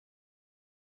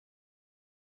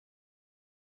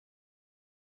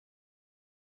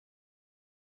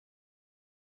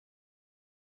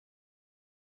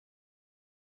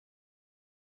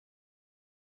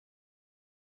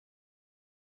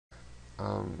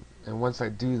And once I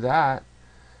do that,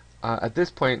 at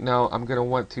this point now I'm going to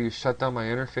want to shut down my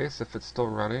interface if it's still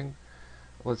running.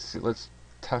 Let's see, let's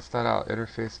test that out.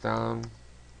 Interface down,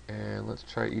 and let's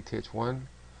try ETH1.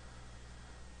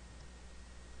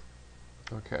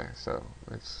 Okay, so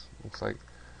it looks like,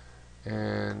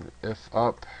 and if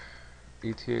up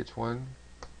ETH1.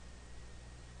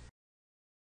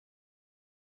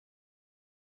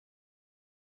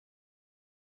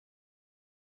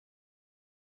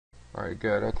 Alright,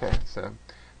 good. Okay, so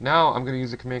now I'm going to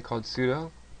use a command called sudo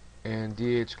and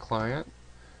dhclient,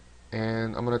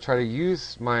 and I'm going to try to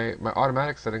use my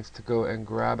automatic settings to go and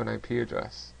grab an IP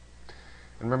address.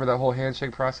 And remember that whole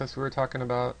handshake process we were talking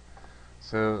about?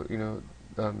 So, you know,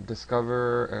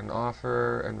 discover and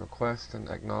offer and request and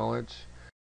acknowledge.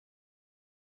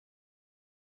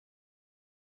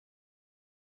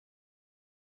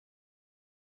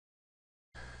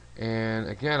 And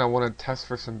again, I want to test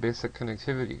for some basic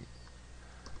connectivity.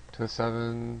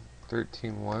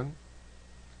 207.13.1.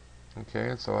 Okay,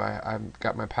 and so I've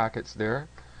got my packets there.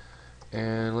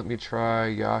 And let me try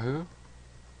Yahoo.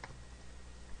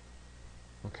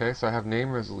 Okay, so I have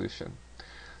name resolution.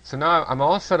 So now I'm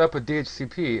all set up with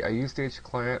DHCP. I use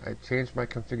dhclient. I changed my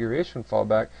configuration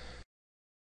fallback.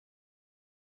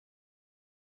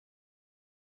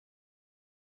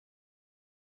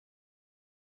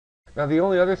 Now the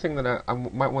only other thing that I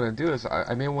might want to do is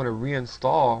I may want to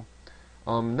reinstall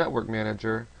Network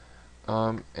Manager,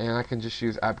 and I can just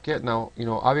use apt-get. Now, you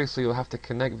know, obviously you'll have to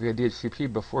connect via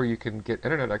DHCP before you can get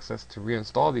internet access to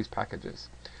reinstall these packages.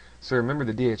 So remember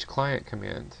the dhclient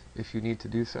command if you need to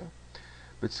do so.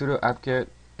 But sudo apt-get,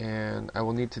 and I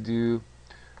will need to do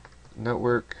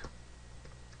network.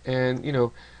 And you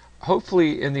know,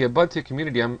 hopefully in the Ubuntu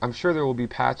community, I'm sure there will be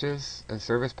patches and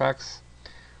service packs.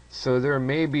 So there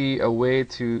may be a way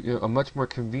to, you know, a much more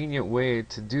convenient way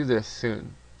to do this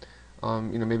soon.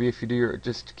 You know, maybe if you do your,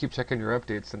 just keep checking your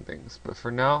updates and things. But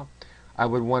for now, I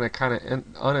would want to kind of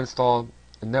uninstall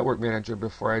the network manager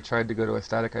before I tried to go to a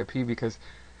static IP, because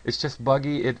it's just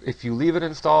buggy. If you leave it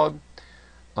installed,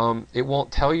 it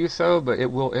won't tell you so, but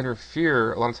it will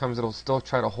interfere. A lot of times it'll still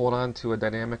try to hold on to a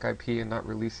dynamic IP and not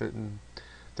release it. And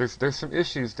there's some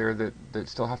issues there that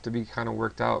still have to be kind of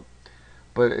worked out.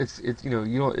 But it's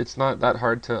it's not that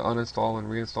hard to uninstall and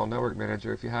reinstall Network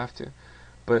Manager if you have to.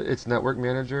 But it's Network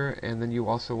Manager, and then you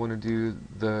also want to do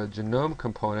the GNOME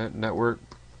component, network.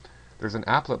 There's an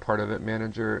applet part of it,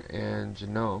 Manager and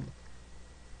GNOME.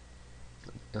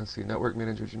 Let's see, Network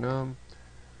Manager GNOME,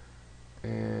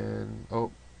 and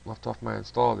oh, left off my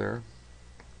install there.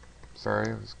 Sorry,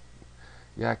 I was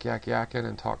yakking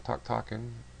and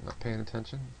talking, not paying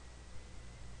attention.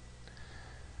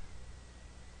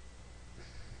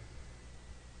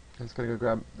 I'm just going to go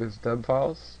grab those deb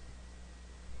files.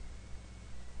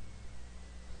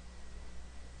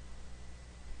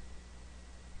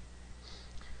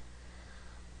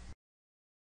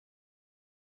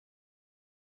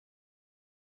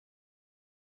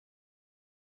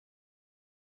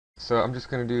 So I'm just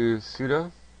going to do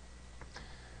sudo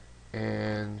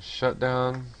and shut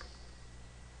down.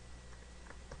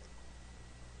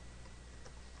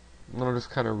 And then I'll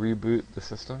just kind of reboot the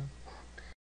system.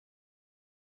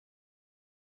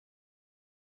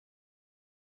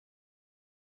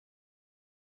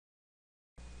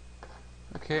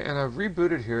 Okay, and I've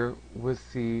rebooted here with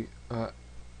the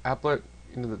applet,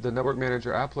 you know, the Network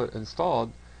Manager applet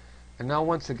installed. And now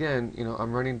once again, you know,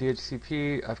 I'm running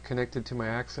DHCP. I've connected to my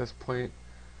access point,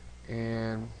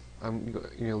 and I'm,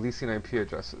 you know, leasing IP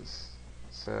addresses.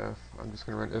 So I'm just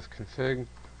going to run ifconfig,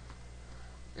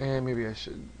 and maybe I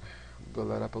should build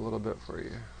that up a little bit for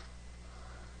you.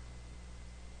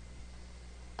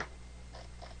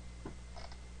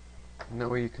 And that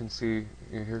way you can see,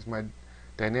 you know, here's my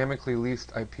dynamically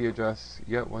leased IP address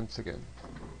yet once again.